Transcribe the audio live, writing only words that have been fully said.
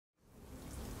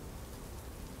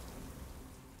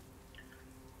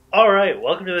Alright,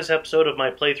 welcome to this episode of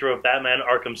my playthrough of Batman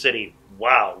Arkham City.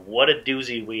 Wow, what a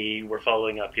doozy we were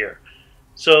following up here.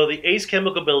 So the Ace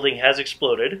Chemical Building has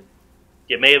exploded.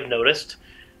 You may have noticed.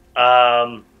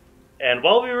 And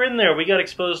while we were in there, we got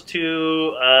exposed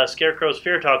to Scarecrow's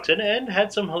fear toxin and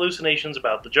had some hallucinations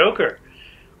about the Joker.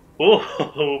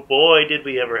 Oh boy, did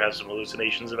we ever have some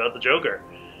hallucinations about the Joker.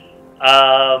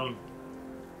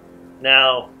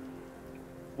 Now,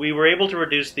 we were able to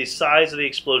reduce the size of the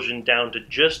explosion down to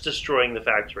just destroying the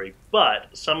factory, but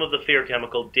some of the fear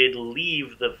chemical did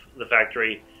leave the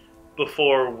factory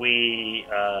before we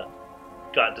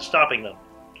got to stopping them.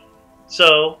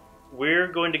 So, we're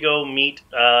going to go meet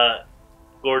Jim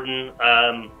Gordon,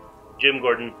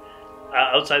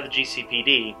 outside the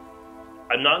GCPD.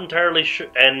 I'm not entirely sure,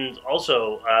 and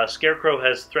also, Scarecrow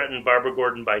has threatened Barbara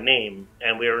Gordon by name,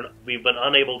 and we've been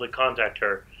unable to contact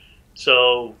her.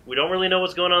 So, we don't really know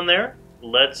what's going on there.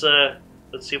 Let's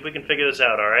see if we can figure this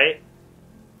out, alright?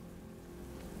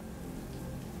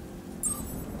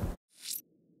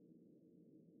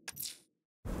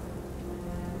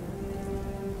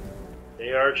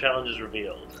 AR challenges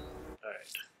revealed.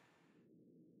 Alright.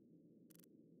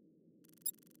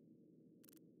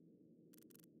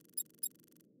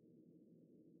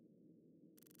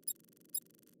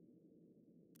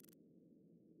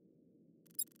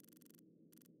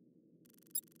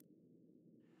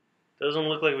 Doesn't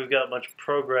look like we've got much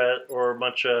progress or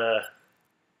much of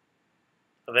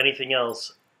anything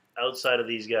else outside of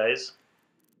these guys.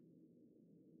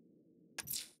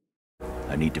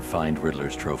 I need to find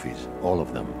Riddler's trophies, all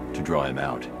of them, to draw him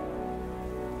out.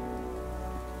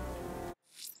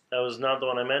 That was not the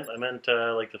one I meant. I meant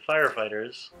like the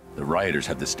firefighters. The rioters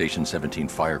have the Station 17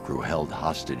 fire crew held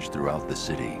hostage throughout the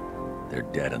city. They're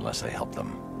dead unless I help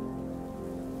them.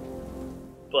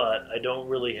 But I don't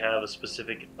really have a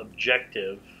specific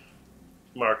objective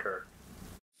marker.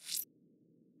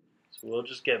 So we'll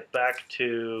just get back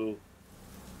to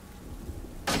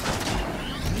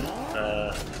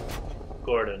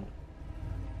Gordon.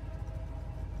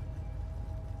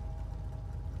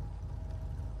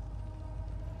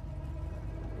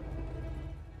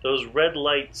 Those red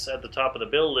lights at the top of the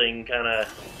building kind of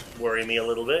worry me a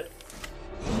little bit.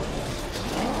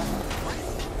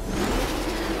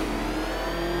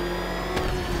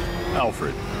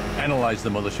 Alfred, analyze the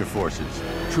militia forces,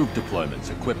 troop deployments,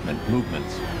 equipment,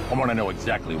 movements. I want to know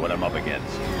exactly what I'm up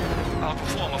against. I'll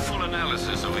perform a full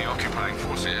analysis of the occupying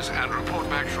forces and report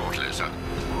back shortly, sir.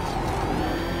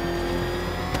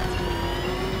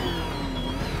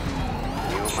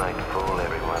 You might fool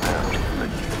everyone else, but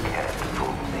you can't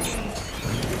fool me.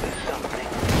 There's something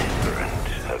different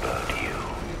about you.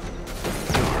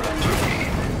 You're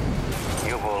afraid.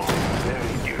 You've always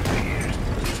buried your fears.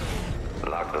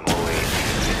 Lock them away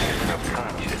in your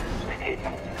subconscious,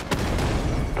 hidden.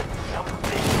 But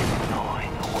something is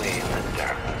gnawing away in the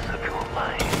darkness of your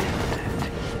mind, isn't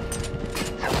it?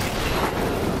 Something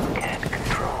you can't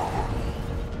control.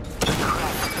 The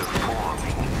cracks are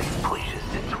forming as it pushes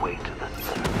its way to the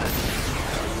surface.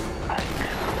 I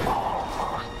can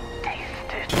almost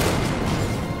taste it.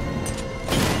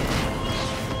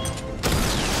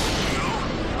 No,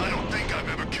 I don't think I've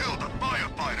ever killed a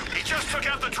firefighter. He just took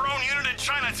out the drone unit in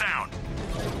Chinatown.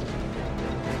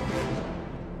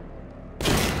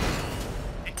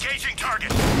 Engaging target.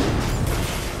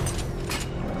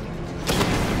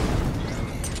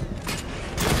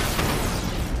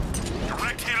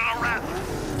 Direct hit on a rat.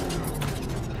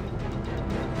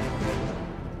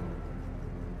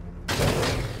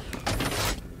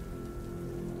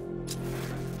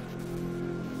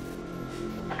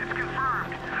 It's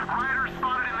confirmed. Rioters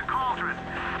spotted in the cauldron.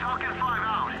 Falcon 5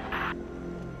 out.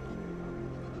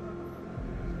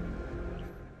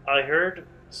 I heard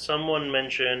someone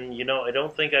mention, I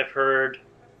don't think I've ever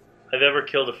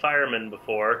killed a fireman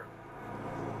before.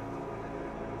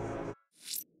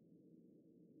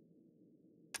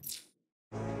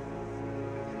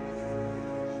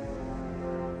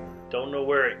 Don't know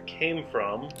where it came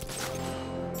from.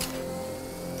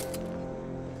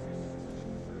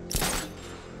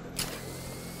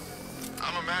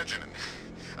 I'm imagining.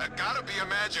 I gotta be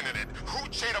imagining it. Who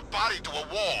chained a body to a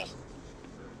wall?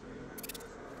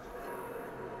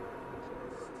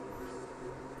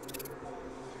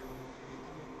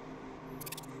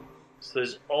 So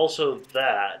there's also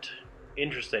that.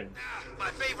 Interesting. My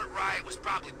favorite riot was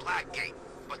probably Blackgate,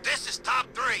 but this is top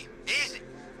 3. Easy.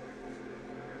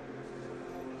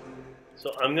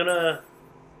 So I'm gonna...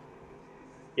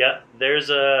 Yeah, there's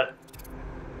a...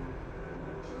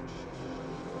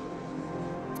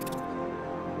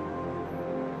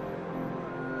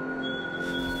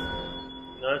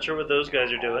 Not sure what those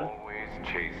guys are doing. Always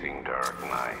chasing Dark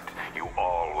Knight. You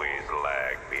always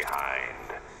lag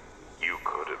behind. You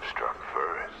could have struck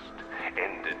first,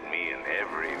 ended me and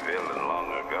every villain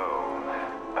long ago,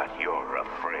 but you're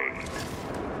afraid.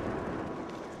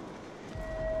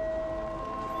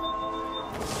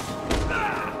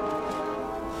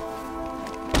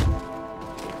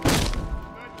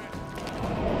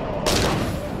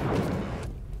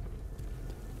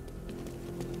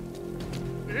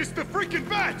 It's the freaking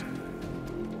bat!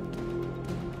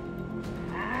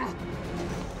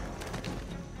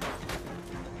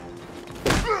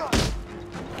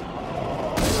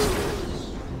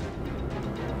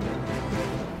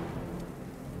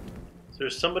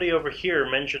 There's somebody over here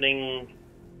mentioning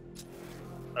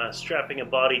strapping a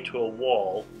body to a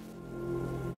wall.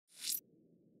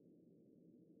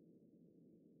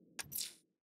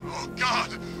 Oh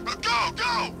God! Go!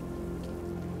 Go!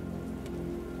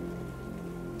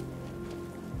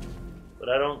 But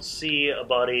I don't see a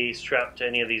body strapped to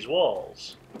any of these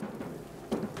walls.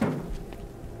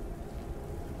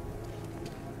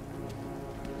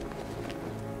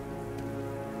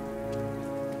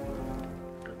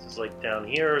 This is like down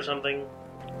here or something.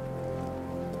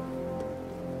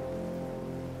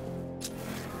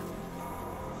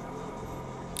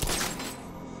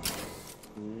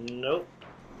 Nope.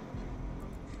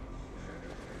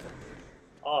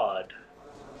 Odd.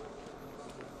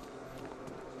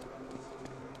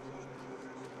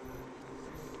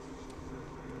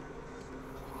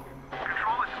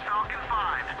 Control, this is Falcon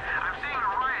 5. I'm seeing a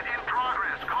riot in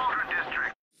progress, Cauldron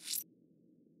District.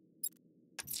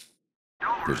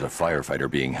 There's a firefighter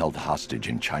being held hostage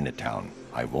in Chinatown.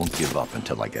 I won't give up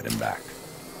until I get him back.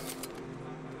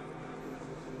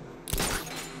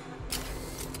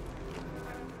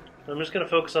 I'm just going to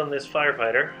focus on this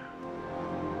firefighter.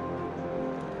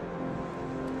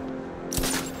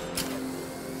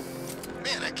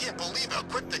 Man, I can't believe how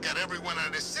quick they got everyone out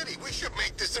of the city. We should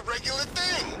make this a regular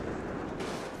thing.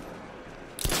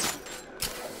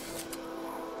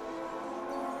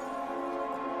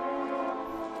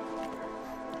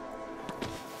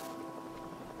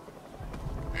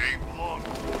 Hey, look.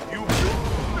 You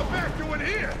the back you in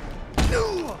here.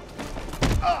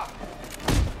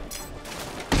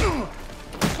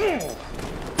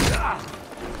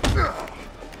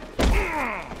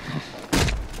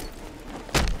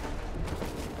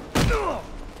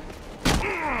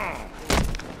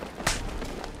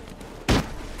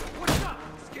 What's up?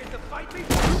 Scared to fight me?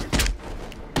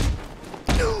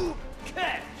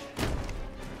 Catch!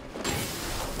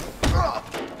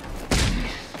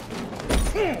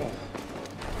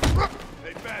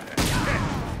 Hey, Batman.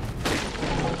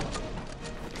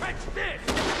 Catch this!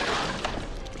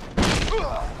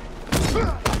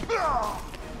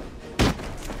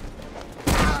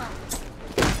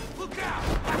 Look out!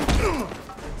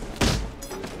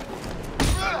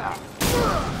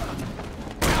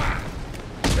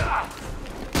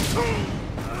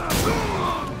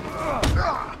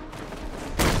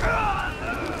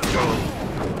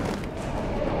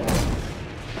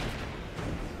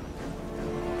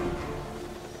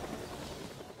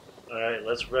 Alright,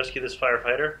 let's rescue this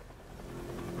firefighter.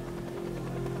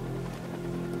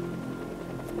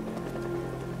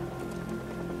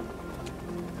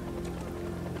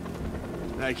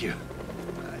 Thank you.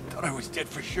 I thought I was dead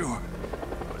for sure.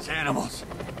 Those animals.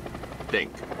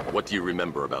 Think. What do you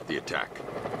remember about the attack?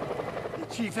 The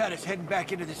chief had us heading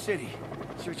back into the city,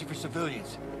 searching for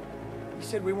civilians. He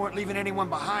said we weren't leaving anyone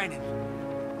behind,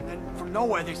 and then from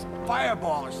nowhere, this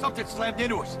fireball or something slammed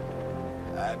into us.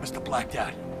 I must have blacked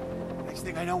out. Next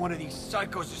thing I know, one of these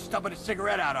psychos is stubbing a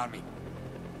cigarette out on me.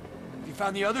 Have you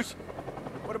found the others?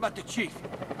 What about the chief?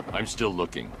 I'm still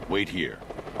looking. Wait here.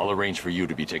 I'll arrange for you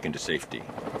to be taken to safety.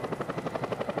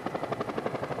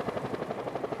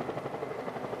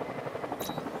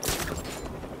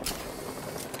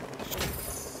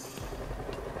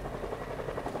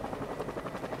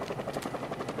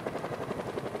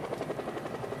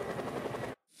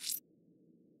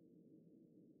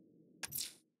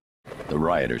 The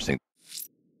rioters think...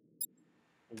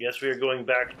 I guess we are going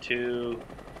back to...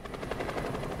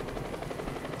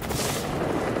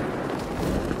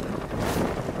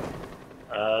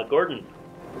 Gordon.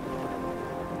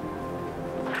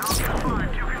 Falcon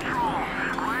 5 to control.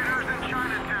 Rioters in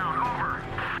Chinatown, over.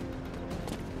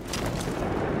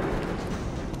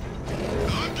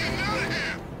 I'm getting out of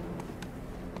here!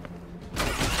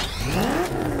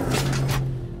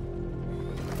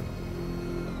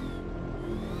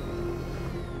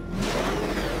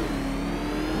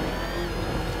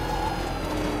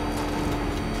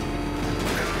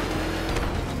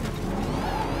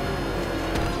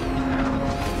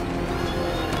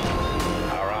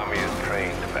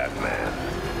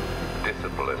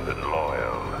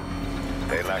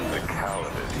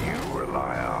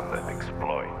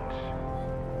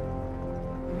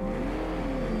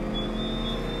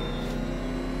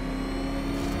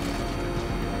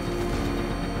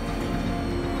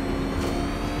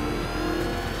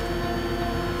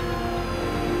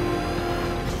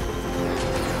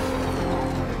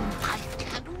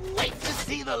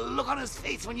 the look on his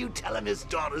face when you tell him his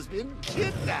daughter's been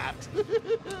kidnapped.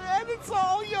 And it's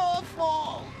all your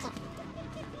fault.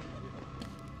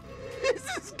 This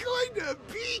is going to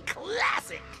be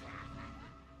classic.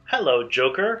 Hello,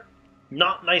 Joker.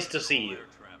 Not nice to see you.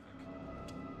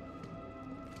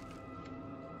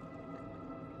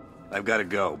 I've got to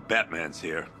go. Batman's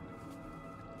here.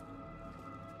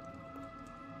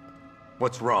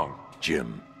 What's wrong?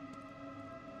 Jim,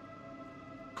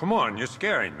 Come on, you're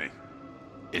scaring me.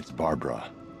 it's Barbara.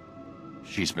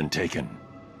 She's been taken.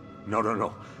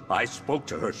 No. I spoke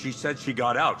to her. She said she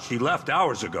got out. She left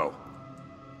hours ago.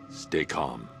 Stay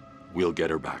calm. We'll get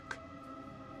her back.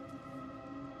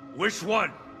 Which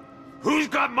one? Who's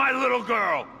got my little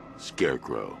girl?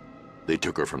 Scarecrow. They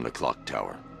took her from the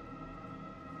Clocktower.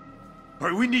 All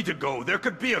right, we need to go. There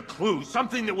could be a clue,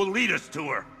 something that will lead us to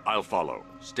her. I'll follow.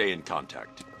 Stay in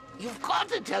contact. You've got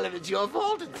to tell him it's your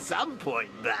fault at some point,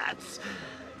 Bats.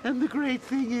 And the great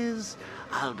thing is,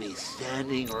 I'll be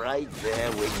standing right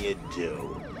there when you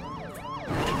do.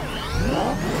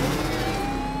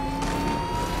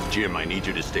 Jim, I need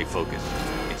you to stay focused.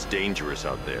 It's dangerous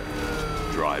out there.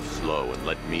 Drive slow and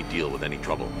let me deal with any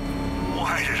trouble.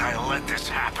 Why did I let this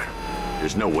happen?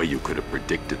 There's no way you could have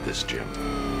predicted this, Jim.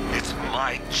 It's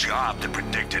my job to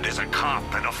predict it as a cop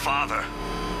and a father.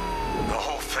 The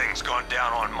whole thing's gone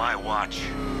down on my watch.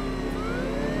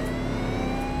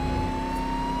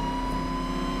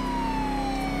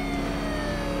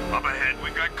 Up ahead, we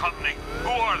got company. Who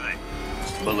are they?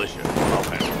 Militia. I'll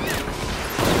handle it.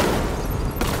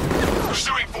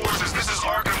 Pursuing forces, this is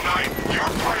Arkham Knight. Your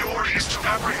priority is to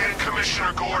apprehend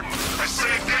Commissioner Gordon. I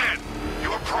say again,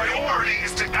 your priority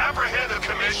is to apprehend the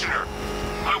Commissioner.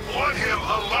 I want him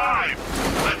alive.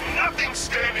 Let nothing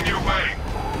stand in your way.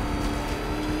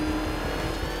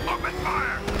 Open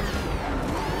fire!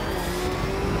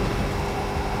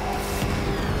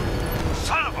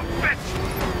 Son of a bitch!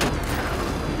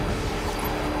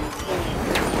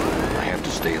 I have to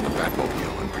stay in the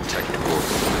Batmobile and protect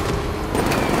Gordon.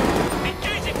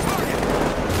 Engaging target!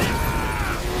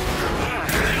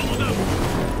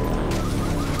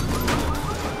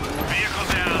 Vehicle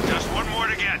down, just one more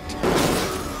to get.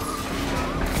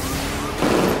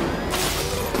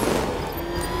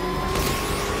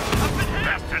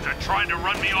 Bastards are trying to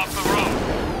run me off the road.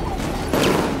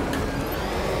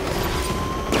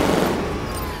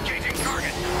 Engaging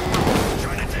target!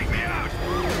 Trying to take me out!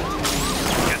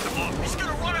 Get the book! He's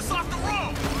gonna run us off the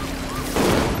road!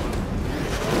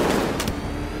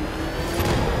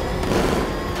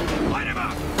 Light him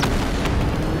up!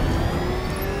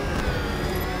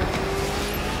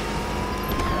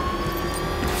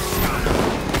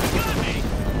 Got me!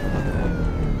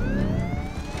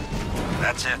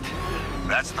 That's it.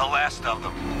 That's the last of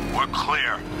them. We're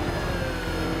clear.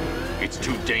 It's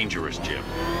too dangerous, Jim.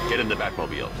 Get in the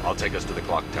Batmobile. I'll take us to the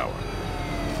Clocktower.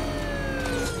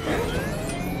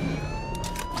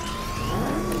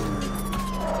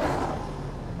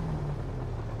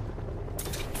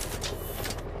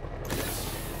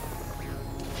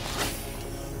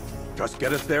 Just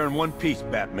get us there in one piece,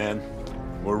 Batman.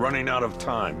 We're running out of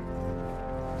time.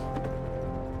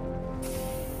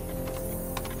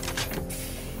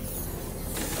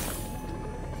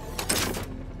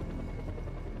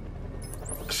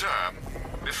 Sir,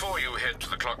 before you head to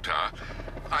the Clocktower,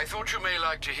 I thought you may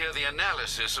like to hear the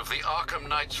analysis of the Arkham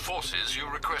Knight's forces you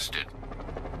requested.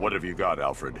 What have you got,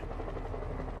 Alfred?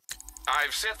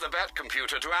 I've set the Bat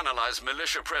computer to analyze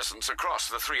militia presence across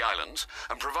the 3 islands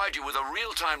and provide you with a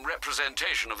real-time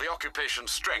representation of the occupation's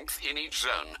strength in each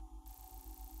zone.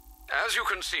 As you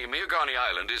can see, Miagani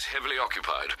Island is heavily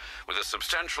occupied, with a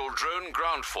substantial drone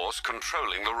ground force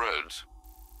controlling the roads.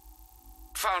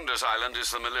 Founders Island is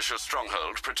the militia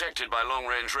stronghold, protected by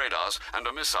long-range radars and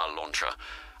a missile launcher.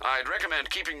 I'd recommend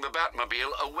keeping the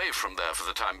Batmobile away from there for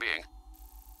the time being.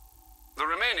 The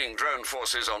remaining drone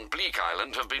forces on Bleak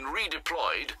Island have been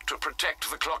redeployed to protect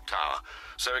the Clocktower,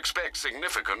 so expect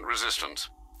significant resistance.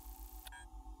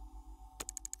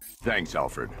 Thanks,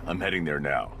 Alfred. I'm heading there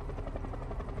now.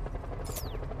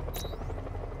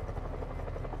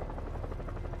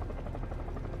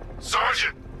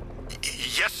 Sergeant!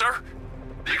 Yes, sir?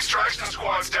 The extraction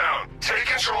squad's down. Take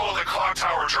control of the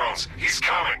Clocktower drones. He's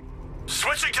coming.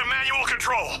 Switching to manual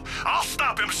control. I'll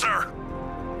stop him, sir.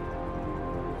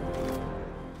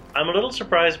 I'm a little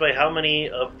surprised by how many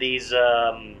of these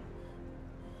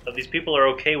people are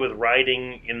okay with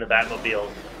riding in the Batmobile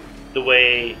the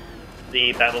way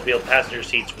the Batmobile passenger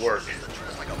seats work.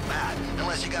 Dressed like a bat,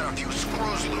 unless you got a few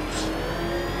screws loose.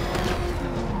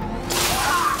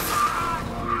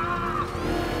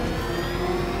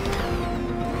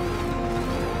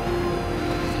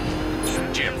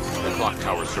 Jim, the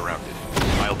Clocktower's surrounded.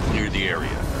 I'll clear the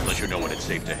area, let you know when it's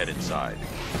safe to head inside.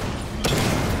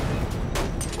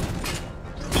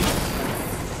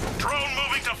 Drone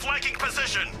moving to flanking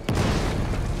position.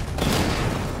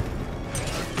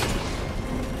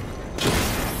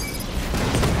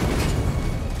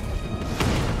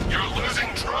 You're losing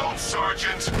drone,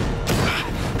 Sergeant.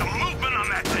 The movement on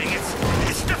that thing,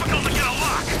 it's difficult to get a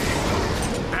lock.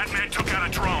 Batman took out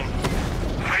a drone.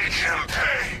 Make him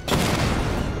pay.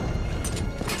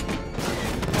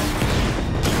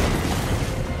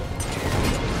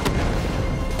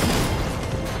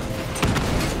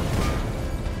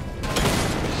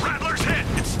 Rattler's hit.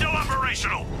 It's still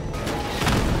operational.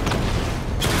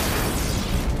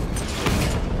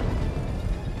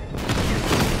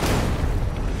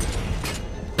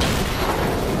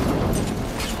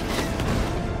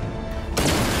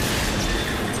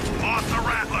 Lost the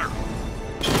Rattler.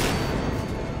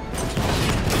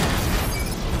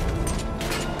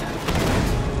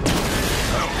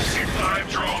 I see 5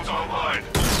 drones online.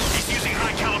 He's using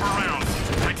high-caliber rounds.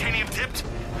 Titanium tipped?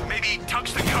 Maybe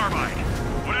tungsten carbide.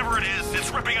 Whatever it is,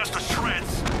 it's ripping us to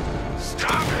shreds.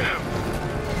 Stop him!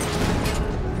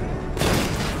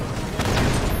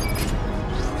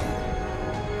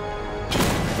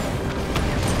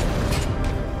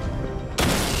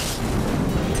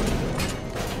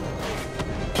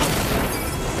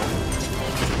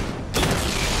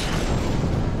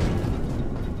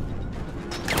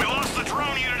 We lost the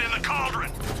drone unit in the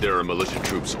cauldron. There are militia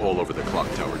troops all over the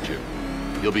Clocktower, Jim.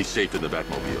 You'll be safe in the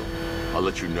Batmobile. I'll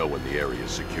let you know when the area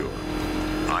is secure.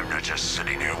 I'm not just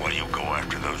sitting here while you go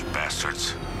after those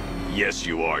bastards. Yes,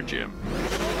 you are, Jim.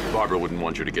 Barbara wouldn't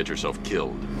want you to get yourself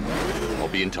killed. I'll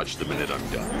be in touch the minute I'm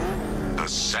done. The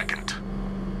second.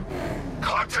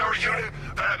 Clocktower unit,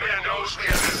 Batman knows we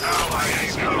have his ally and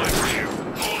he's coming for you.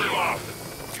 Hold him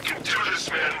off. You can do this,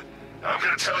 man. I'm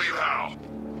gonna tell you how.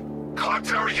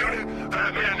 Clocktower unit,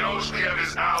 Batman knows we have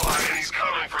his ally and he's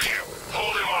coming for you.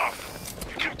 Hold him off.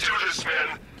 You can do this,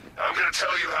 man. I'm gonna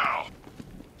tell you how.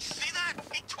 See that?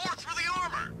 He tore through the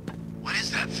armor. What is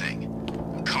that thing?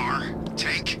 Car?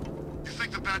 Tank? You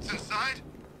think the Bat's inside?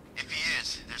 If he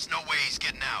is, there's no way he's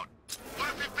getting out. What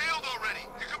if he failed already?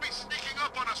 He could be sneaking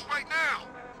up on us right now.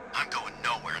 I'm going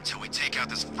nowhere until we take out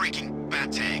this freaking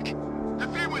bat tank.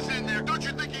 If he was in there, don't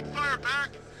you think he'd fire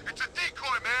back? It's a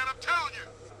decoy, man, I'm telling you.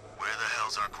 Where the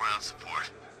hell's our ground support?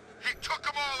 He took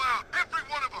them all out, every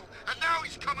one of them, and now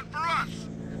he's coming for us.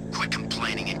 Quit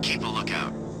complaining and keep a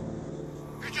lookout.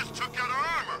 He just took out our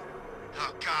armor.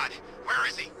 Oh, God. Where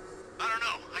is he? I don't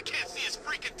know. I can't see his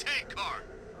freaking tank car.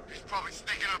 He's probably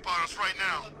sneaking up on us right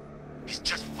now. He's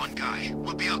just one guy.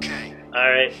 We'll be okay.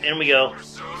 Alright, in we go. We're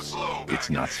so slow. It's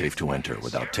not safe to enter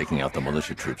without taking out the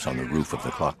militia troops on the roof of the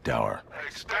Clocktower. I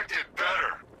expected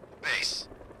better. Base,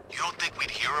 you don't think we'd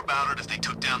hear about it if they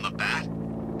took down the bat?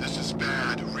 This is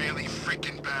bad, really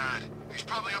freaking bad. He's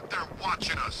probably up there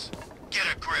watching us. Get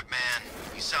a grip, man.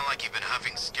 You sound like you've been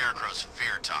huffing Scarecrow's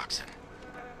fear toxin.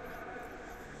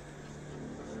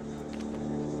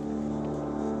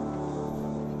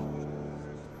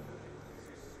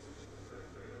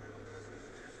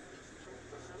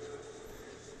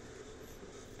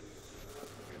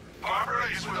 Barbara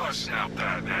is with us now,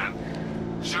 Batman.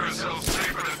 Sure as hell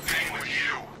safer than being with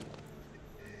you.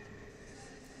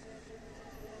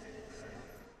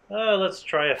 Let's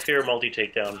try a fear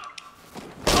multi-takedown.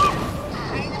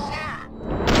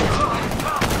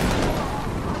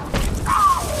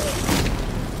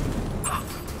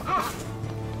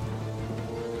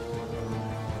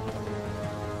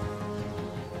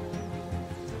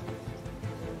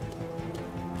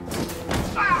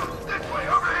 This way,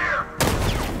 over here!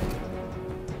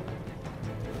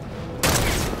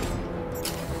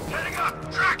 Heading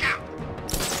up! Track him!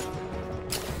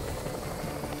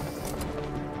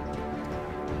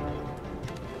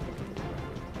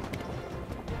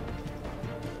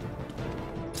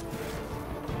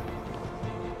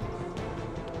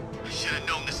 I should have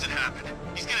known this would happen.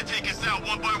 He's gonna take us out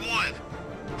one by one.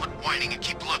 Quit whining and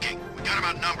keep looking. We got him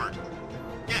outnumbered.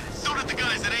 Yeah, so did the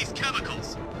guys at Ace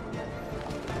Chemicals.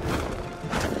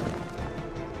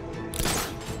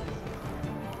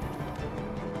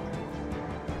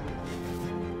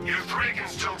 You three can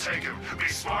still take him. Be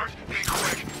smart, be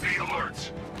quick, be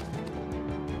alert.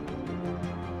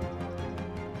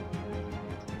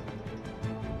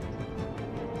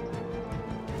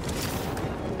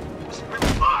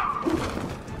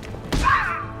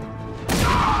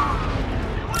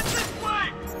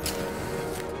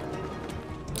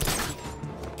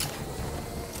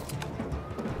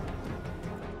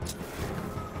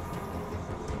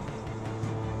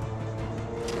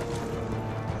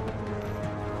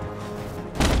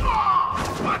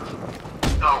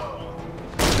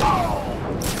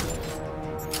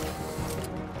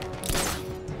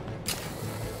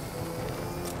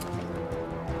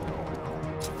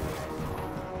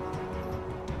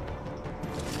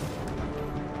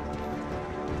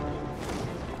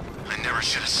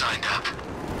 should have signed up.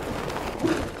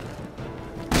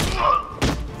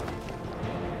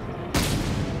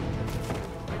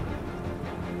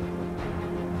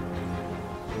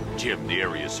 Jim, the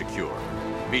area is secure.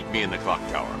 Meet me in the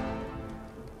Clocktower.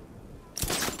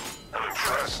 I'm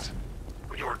impressed.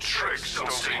 But your tricks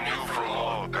don't stay new for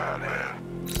long, Batman.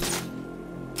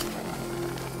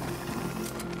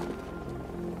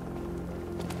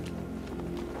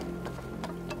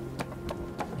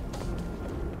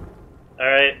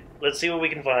 Alright, let's see what we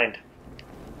can find.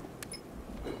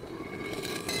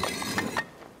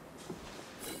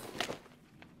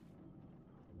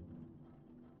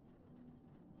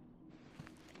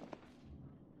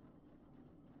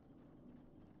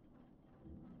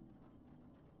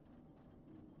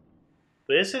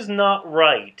 This is not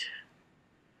right.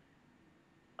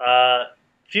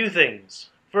 Few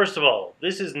things. First of all,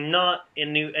 this is not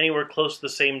anywhere close to the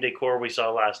same decor we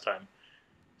saw last time.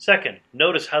 Second,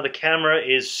 notice how the camera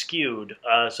is skewed.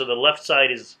 So the left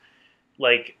side is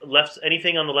like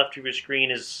anything on the left of your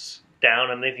screen is down,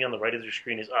 and anything on the right of your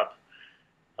screen is up.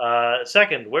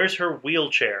 Second, where's her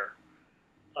wheelchair?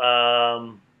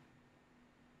 Does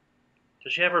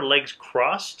she have her legs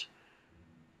crossed?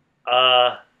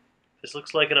 This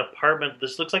looks like an apartment.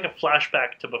 This looks like a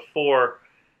flashback to before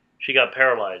she got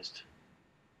paralyzed.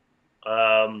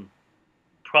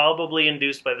 Probably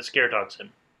induced by the scare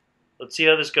toxin. Let's see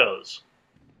how this goes.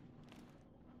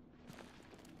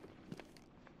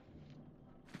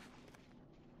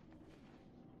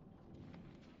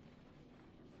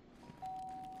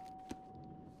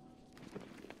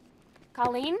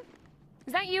 Colleen?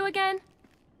 Is that you again?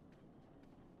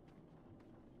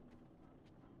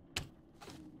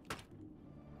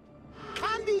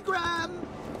 Candygram!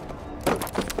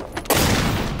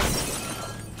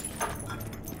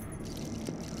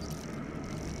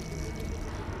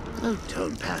 Oh,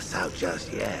 don't pass out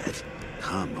just yet.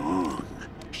 Come on.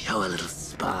 Show a little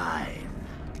spine.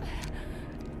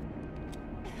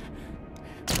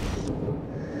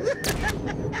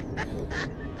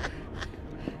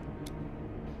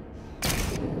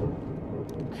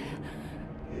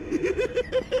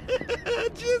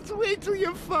 Just wait till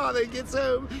your father gets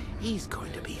home. He's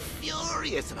going to be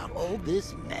furious about all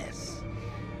this mess.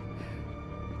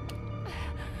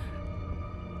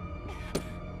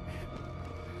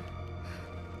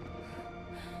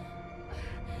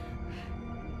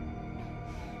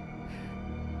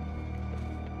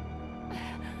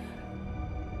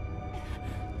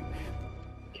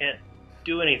 Can't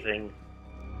do anything.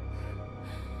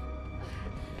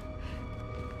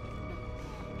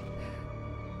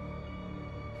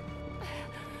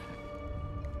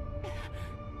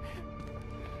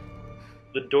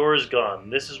 The door is gone.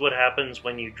 This is what happens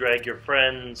when you drag your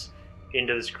friends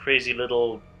into this crazy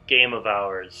little game of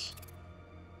ours.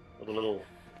 With a little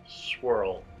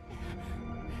swirl.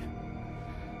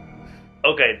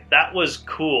 Okay, that was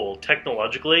cool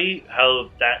technologically, how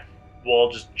that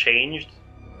wall just changed.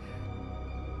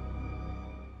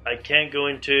 I can't go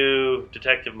into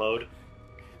detective mode.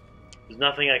 There's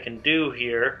nothing I can do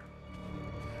here.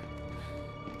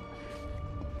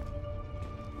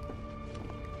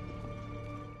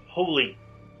 Holy...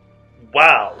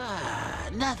 wow.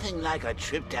 Nothing like a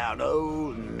trip down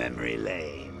old memory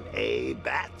lane, eh,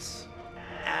 Bats?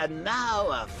 And now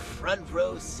a front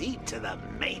row seat to the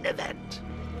main event.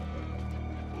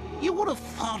 You would have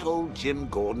thought old Jim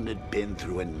Gordon had been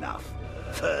through enough.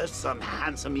 First, some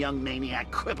handsome young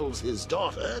maniac cripples his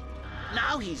daughter.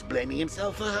 Now he's blaming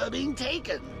himself for her being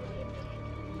taken.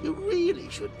 You really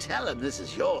should tell him this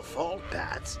is your fault,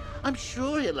 Bats. I'm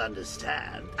sure he'll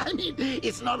understand. I mean,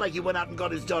 it's not like you went out and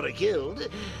got his daughter killed.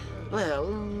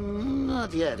 Well,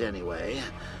 not yet anyway.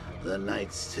 The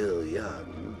night's still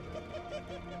young.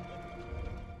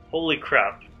 Holy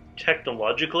crap.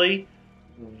 Technologically,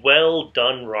 well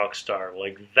done, Rockstar.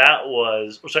 Like, that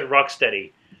was... oh, sorry,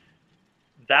 Rocksteady.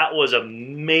 That was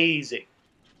amazing.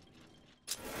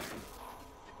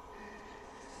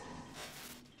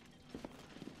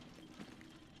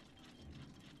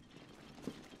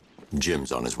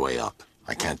 Jim's on his way up.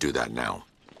 I can't do that now.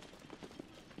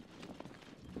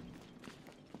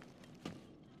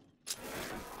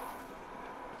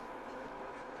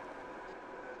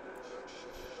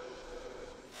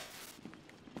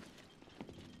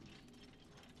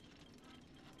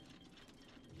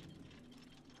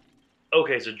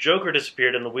 Okay, so Joker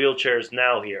disappeared and the wheelchair is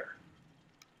now here.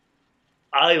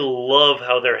 I love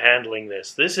how they're handling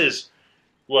this. This is,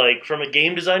 like, from a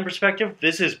game design perspective,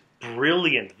 this is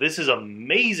brilliant. This is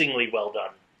amazingly well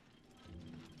done.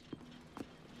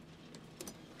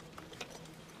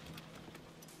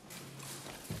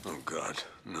 Oh, God,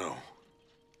 no.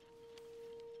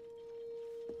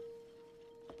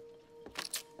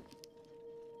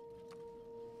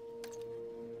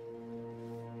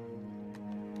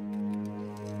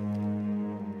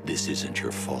 This isn't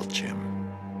your fault, Jim.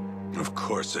 Of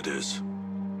course it is.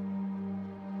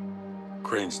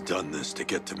 Crane's done this to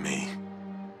get to me.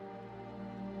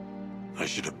 I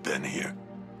should have been here.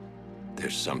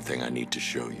 There's something I need to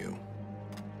show you.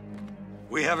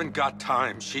 We haven't got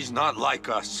time. She's not like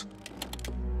us.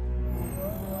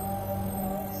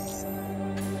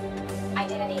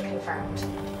 Identity confirmed.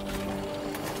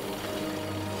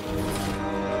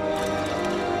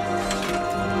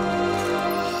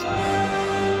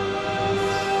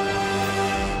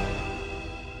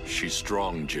 She's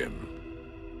strong, Jim.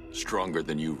 Stronger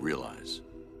than you realize.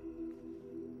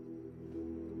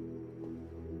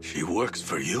 She works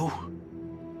for you?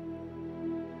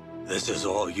 This is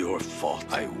all your fault.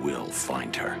 I will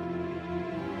find her.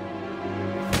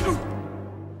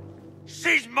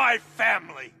 She's my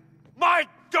family! My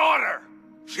daughter!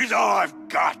 She's all I've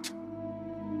got!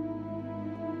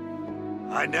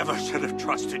 I never should have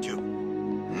trusted you.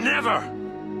 Never!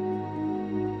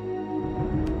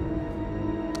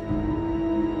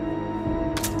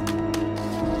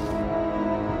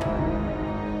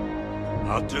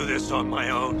 I'll do this on my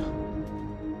own.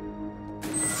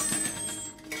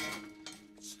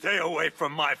 Stay away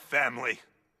from my family.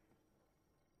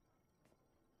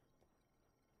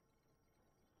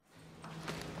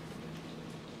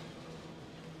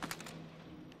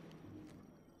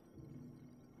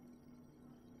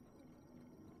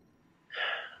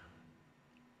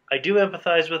 I do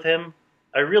empathize with him.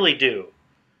 I really do.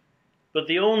 But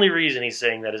the only reason he's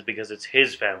saying that is because it's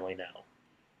his family now.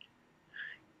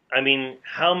 I mean,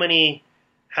 how many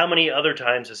other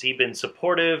times has he been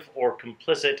supportive or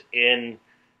complicit in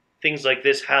things like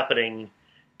this happening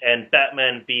and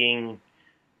Batman being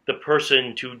the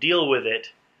person to deal with it,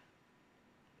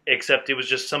 except it was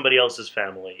just somebody else's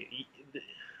family?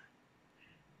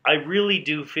 I really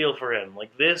do feel for him.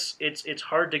 Like this, it's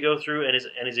hard to go through,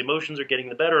 and his emotions are getting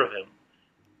the better of him.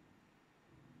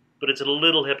 But it's a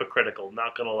little hypocritical,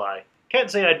 not gonna lie. Can't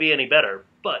say I'd be any better,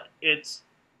 but it's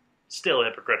still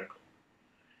hypocritical.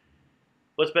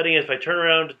 What's betting if I turn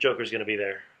around, Joker's gonna be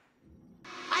there?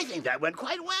 I think that went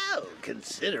quite well,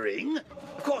 considering.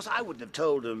 Of course, I wouldn't have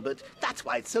told him, but that's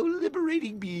why it's so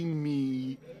liberating being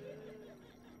me.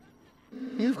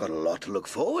 You've got a lot to look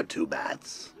forward to,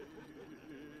 Bats.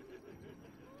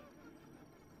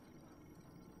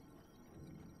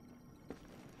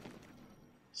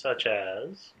 Such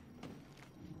as?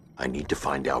 I need to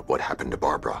find out what happened to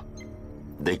Barbara.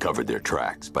 They covered their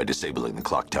tracks by disabling the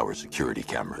Clocktower security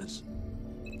cameras.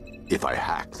 If I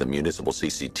hack the municipal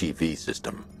CCTV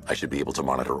system, I should be able to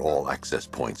monitor all access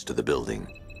points to the building.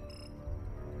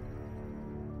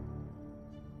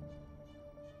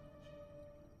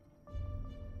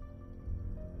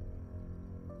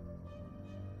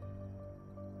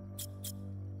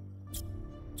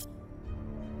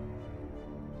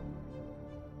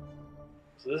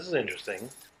 So this is interesting.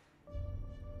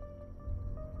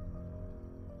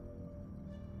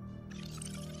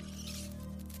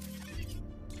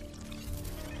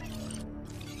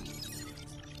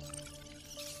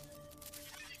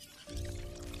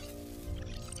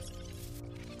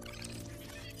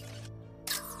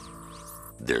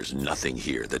 There's nothing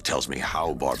here that tells me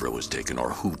how Barbara was taken or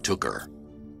who took her.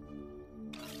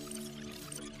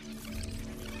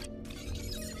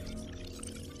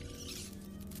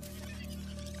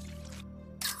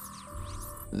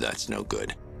 That's no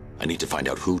good. I need to find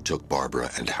out who took Barbara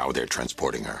and how they're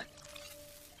transporting her.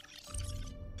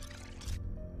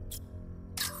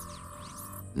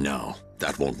 No,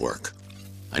 that won't work.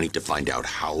 I need to find out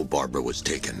how Barbara was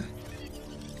taken.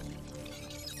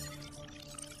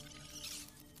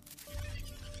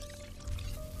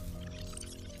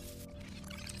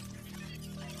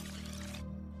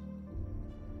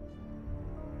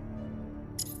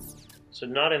 So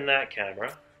not in that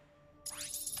camera.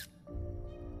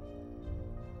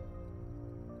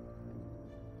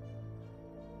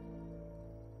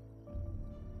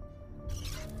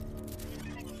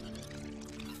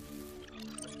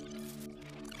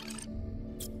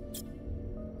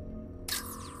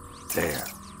 There.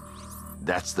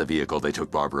 That's the vehicle they took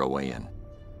Barbara away in.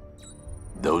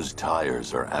 Those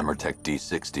tires are Amertech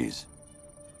D60s.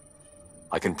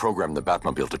 I can program the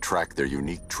Batmobile to track their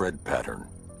unique tread pattern.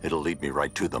 It'll lead me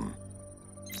right to them.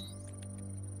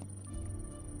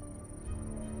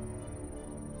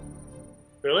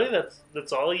 Really?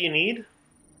 That's all you need?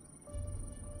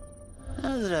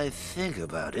 Now that I think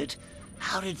about it,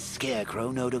 how did Scarecrow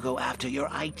know to go after your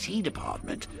IT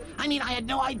department? I mean, I had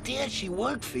no idea she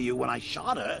worked for you when I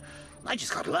shot her. I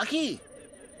just got lucky.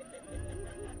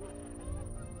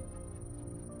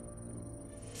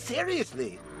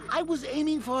 Seriously, I was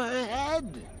aiming for her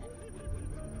head.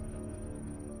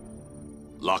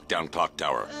 Lockdown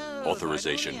Clocktower. Oh,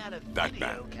 Authorization. I only had a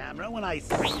Batman. video camera when I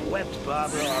swept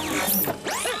Barbara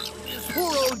off. This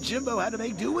poor old Jimbo had to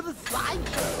make do with a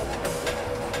slideshow.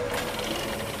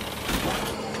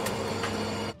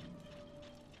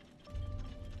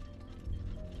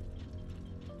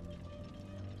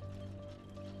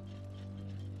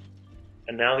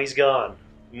 And now he's gone.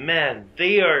 Man,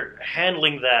 they are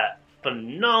handling that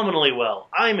phenomenally well.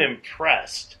 I'm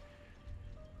impressed.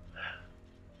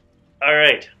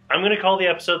 Alright, I'm going to call the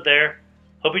episode there.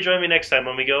 Hope you join me next time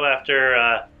when we go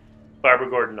after Barbara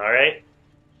Gordon, alright?